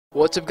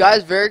What's up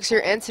guys, Verix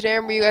here, and today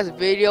I'm bringing you guys a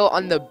video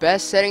on the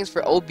best settings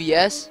for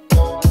OBS.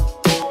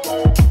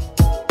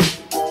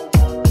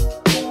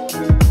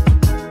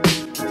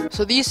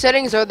 So these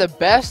settings are the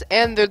best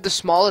and they're the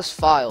smallest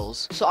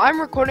files. So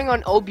I'm recording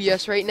on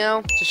OBS right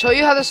now. To show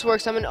you how this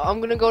works, I'm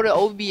gonna go to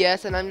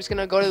OBS and I'm just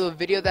gonna go to a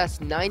video that's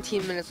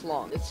 19 minutes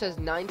long. It says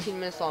 19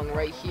 minutes long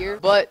right here.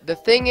 But the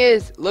thing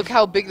is, look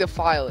how big the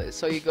file is.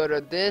 So you go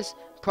to this,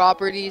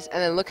 properties,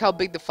 and then look how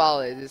big the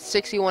file is. It's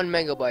 61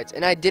 megabytes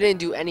and I didn't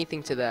do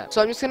anything to that.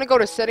 So I'm just gonna go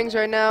to settings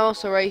right now,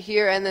 so right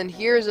here, and then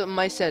here's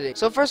my settings.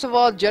 So first of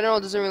all, general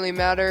doesn't really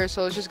matter,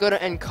 so let's just go to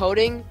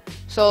encoding.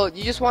 So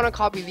you just want to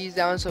copy these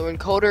down. So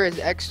encoder is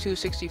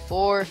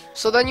x264.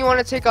 So then you want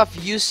to take off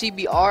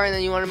UCBR, and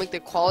then you want to make the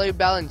quality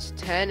balance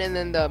 10, and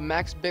then the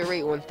max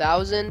bitrate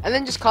 1000, and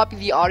then just copy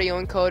the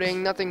audio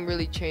encoding. Nothing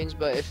really changed,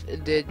 but if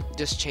it did,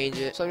 just change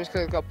it. So I'm just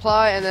gonna click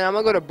apply, and then I'm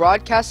gonna go to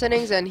broadcast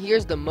settings, and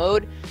here's the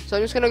mode. So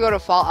I'm just gonna go to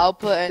file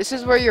output, and this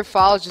is where your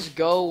files just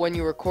go when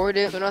you record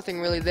it. So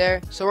nothing really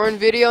there. So we're in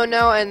video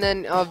now, and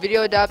then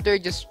video adapter,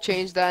 just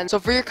change that. So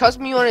for your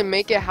custom, you want to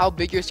make it how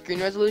big your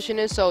screen resolution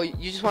is. So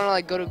you just want to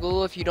like go to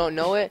Google if you don't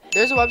know it.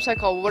 There's a website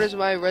called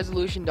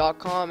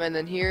whatismyresolution.com, and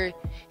then here's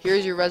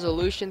your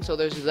resolution. So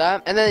there's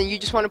that, and then you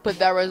just want to put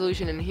that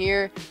resolution in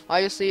here,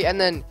 obviously. And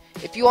then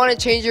if you want to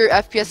change your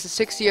FPS to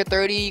 60 or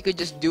 30, you could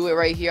just do it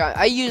right here.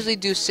 I usually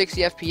do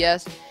 60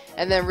 FPS.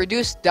 And then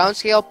reduce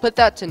downscale, put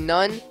that to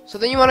none. So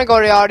then you want to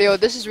go to audio.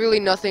 This is really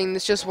nothing.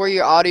 It's just where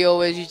your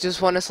audio is. You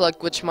just want to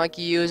select which mic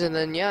you use, and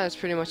then yeah, that's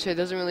pretty much it. It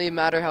doesn't really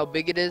matter how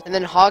big it is. And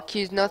then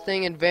hotkeys,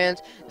 nothing.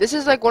 Advanced. This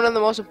is like one of the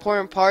most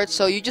important parts.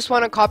 So you just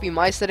want to copy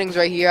my settings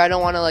right here. I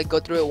don't want to like go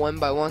through it one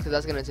by one because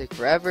that's gonna take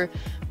forever.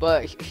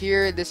 But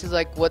here, this is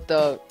like what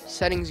the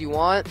settings you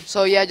want.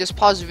 So yeah, just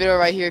pause the video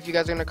right here if you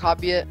guys are gonna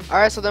copy it.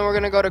 Alright, so then we're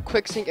gonna go to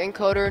quick sync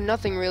encoder.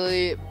 Nothing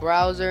really.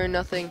 Browser,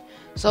 nothing.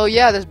 So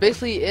yeah, that's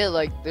basically it.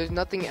 Like there's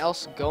nothing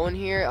else going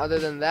here other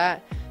than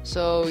that.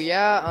 So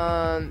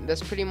yeah,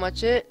 that's pretty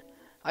much it.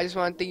 I just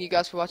want to thank you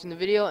guys for watching the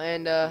video,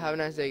 and have a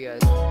nice day,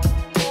 guys.